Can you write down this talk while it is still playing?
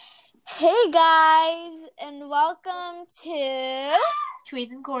Hey guys, and welcome to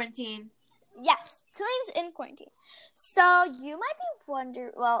Tweens in Quarantine. Twins in Quarantine. So you might be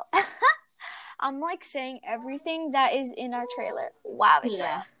wondering, I'm like saying everything that is in our trailer. Wow, it's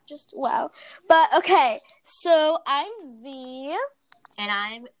Yeah. like, just wow. But okay, so I'm V. And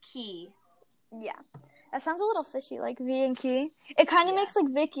I'm Key. Yeah, that sounds a little fishy, like V and Key. It kind of makes like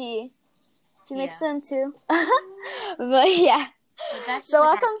Vicky. To mix them too. But yeah. So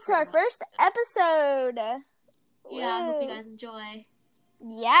welcome to our first episode. Yeah, I hope you guys enjoy.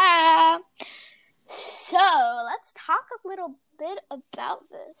 Yeah. So let's talk a little bit about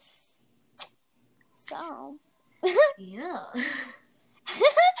this. So. Yeah.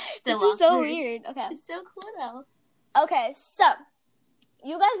 This is so weird. Okay. It's so cool though. Okay, so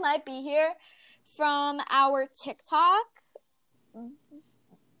you guys might be here from our TikTok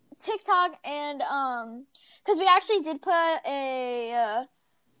and because we actually did put a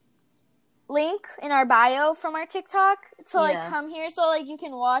link in our bio from our TikTok to come here so you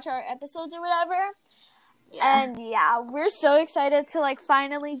can watch our episodes or whatever. Yeah. And we're so excited to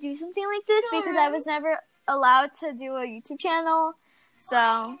finally do something like this because I was never allowed to do a YouTube channel.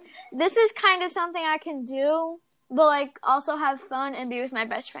 So this is kind of something I can do, but also have fun and be with my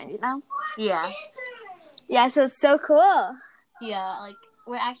best friend, you know? Yeah. Yeah, so it's so cool. Yeah,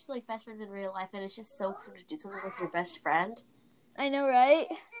 we're actually best friends in real life, and it's just so cool to do something with your best friend. I know, right?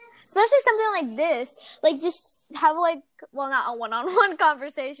 Especially something like this. Just have, not a one-on-one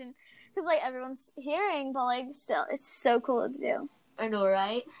conversation. Because, everyone's hearing, but, still, it's so cool to do. I know,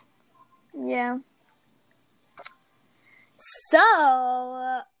 right? Yeah. So,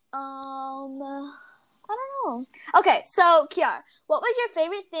 I don't know. Okay, so, Kiara, what was your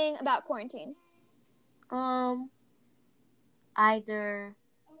favorite thing about quarantine? Either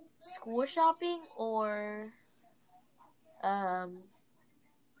school shopping or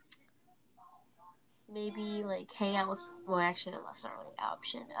maybe hang out with, well, actually no, that's not really an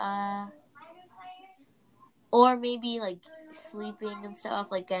option. Or maybe sleeping and stuff,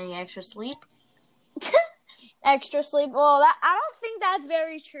 getting extra sleep. Extra sleep. Well, I don't think that's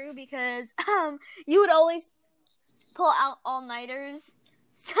very true because you would always pull out all-nighters.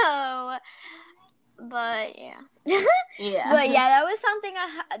 So, but yeah. Yeah. But yeah, that was something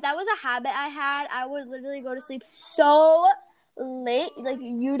that was a habit I had. I would literally go to sleep so late.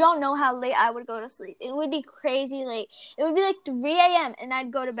 You don't know how late I would go to sleep. It would be crazy late. It would be 3 a.m. and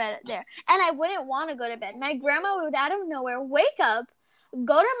I'd go to bed there. And I wouldn't want to go to bed. My grandma would, out of nowhere, wake up,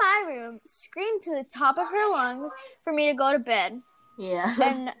 go to my room, scream to the top of her lungs for me to go to bed. Yeah.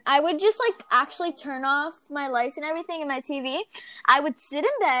 And I would just actually turn off my lights and everything and my TV. I would sit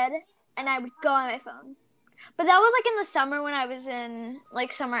in bed and I would go on my phone. But that was in the summer when I was in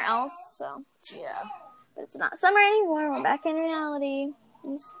somewhere else. So yeah. But it's not summer anymore. We're back in reality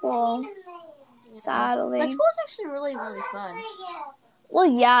in school. Sadly. But school is actually really, really fun. Well,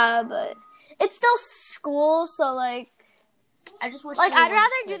 yeah, but it's still school, so I just wish I'd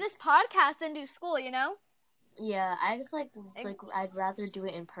rather do this podcast than do school, you know? Yeah, I just I'd rather do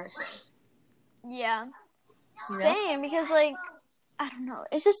it in person. Yeah. You know? Same, because I don't know,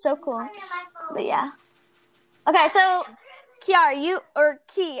 it's just so cool. But yeah. Okay, so Kiara, you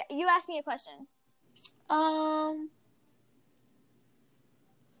asked me a question.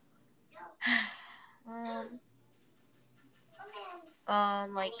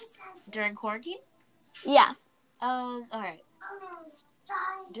 During quarantine? Yeah. Alright.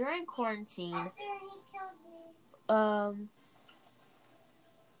 During quarantine,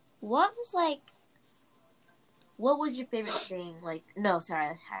 what was your favorite thing? No,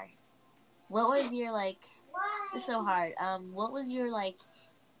 sorry, Harry. What was your, it's so hard. What was your,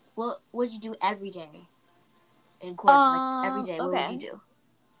 what would you do every day in quarantine? Every day, what would you do?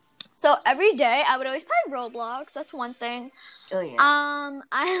 So every day, I would always play Roblox. That's one thing. Oh, yeah.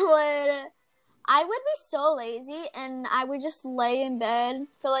 I would be so lazy, and I would just lay in bed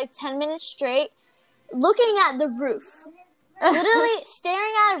for 10 minutes straight, looking at the roof. Literally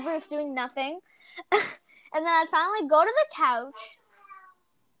staring at a roof, doing nothing. And then I'd finally go to the couch,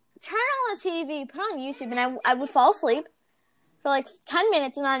 turn on the TV, put on YouTube, and I would fall asleep for 10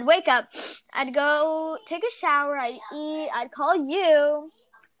 minutes, and then I'd wake up. I'd go take a shower, I'd eat, I'd call you.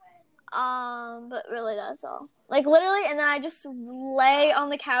 But really that's all. Literally, and then I just lay on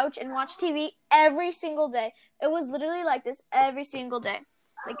the couch and watch TV every single day. It was literally like this every single day.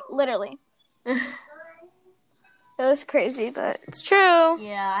 Literally. It was crazy, but it's true.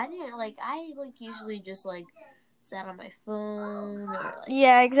 Yeah, I didn't, I usually just, sat on my phone or,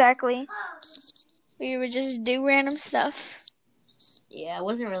 Yeah, exactly. We would just do random stuff. Yeah, it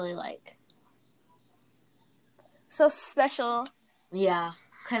wasn't really, so special. Yeah.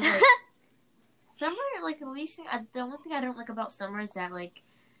 Because, Summer, like, the least thing, the only thing I don't like about summer is that, like,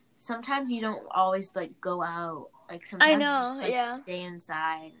 sometimes you don't always, like, go out. Like, sometimes I you know, just, like, yeah. stay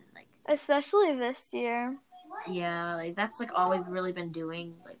inside. And, like, Especially this year. yeah, like, that's, like, all we've really been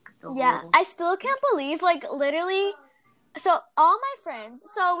doing, like, the Yeah, whole... I still can't believe, like, literally, so all my friends,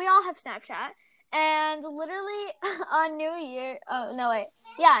 so we all have Snapchat, and literally on New Year's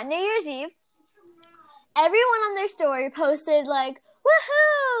Eve, everyone on their story posted, like,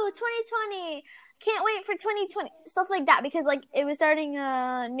 woohoo, 2020, can't wait for 2020, stuff like that, because, like, it was starting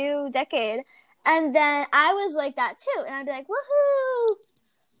a new decade, and then I was like that, too, and I'd be like, woohoo,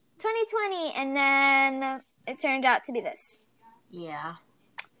 2020, and then it turned out to be this. Yeah.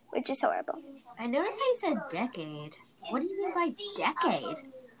 Which is horrible. I noticed how you said decade. What do you mean by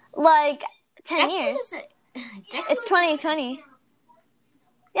decade? Like 10 Decade years. Decade It's 2020.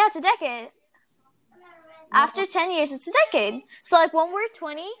 Yeah, it's a decade. After 10 years, it's a decade. So, like, when we're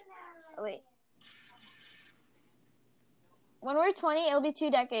 20... Oh, wait. When we're 20, it'll be 2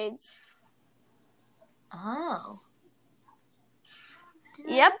 decades. Oh.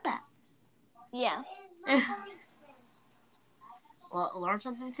 Yep. Yeah. Well, learn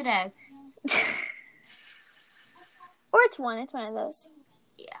something today. Or it's one of those.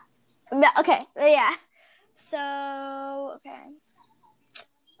 Yeah. Okay, yeah. So, okay.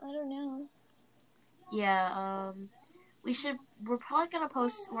 I don't know. Yeah, we're probably gonna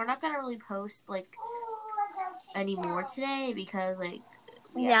post, we're not gonna really post, like, anymore today because, like...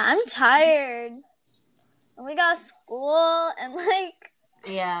 Yeah, I'm tired. And we got school and, like...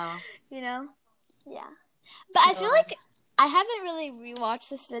 Yeah. You know? Yeah. But I feel like I haven't really rewatched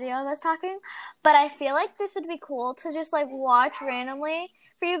this video of us talking, but I feel like this would be cool to just, like, watch randomly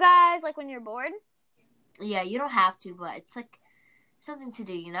for you guys, like, when you're bored. Yeah, you don't have to, but it's, like, something to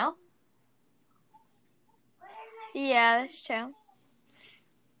do, you know? Yeah, that's true.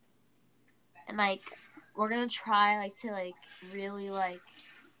 And, like, we're gonna try, like, to, like, really, like,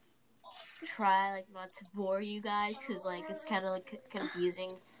 try, like, not to bore you guys, because, like, it's kind of, like,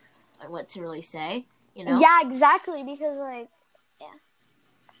 confusing on what to really say, you know? Yeah, exactly, because, like, yeah.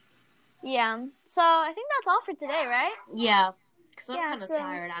 Yeah, so I think that's all for today, right? Yeah, because I'm kind of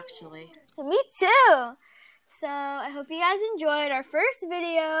tired, actually. Me too! So I hope you guys enjoyed our first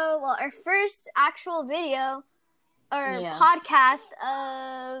video, well, our first actual video, or podcast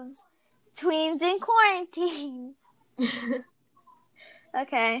of Tweens in Quarantine.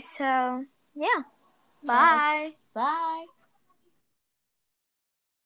 Okay, so, yeah. Bye. Bye.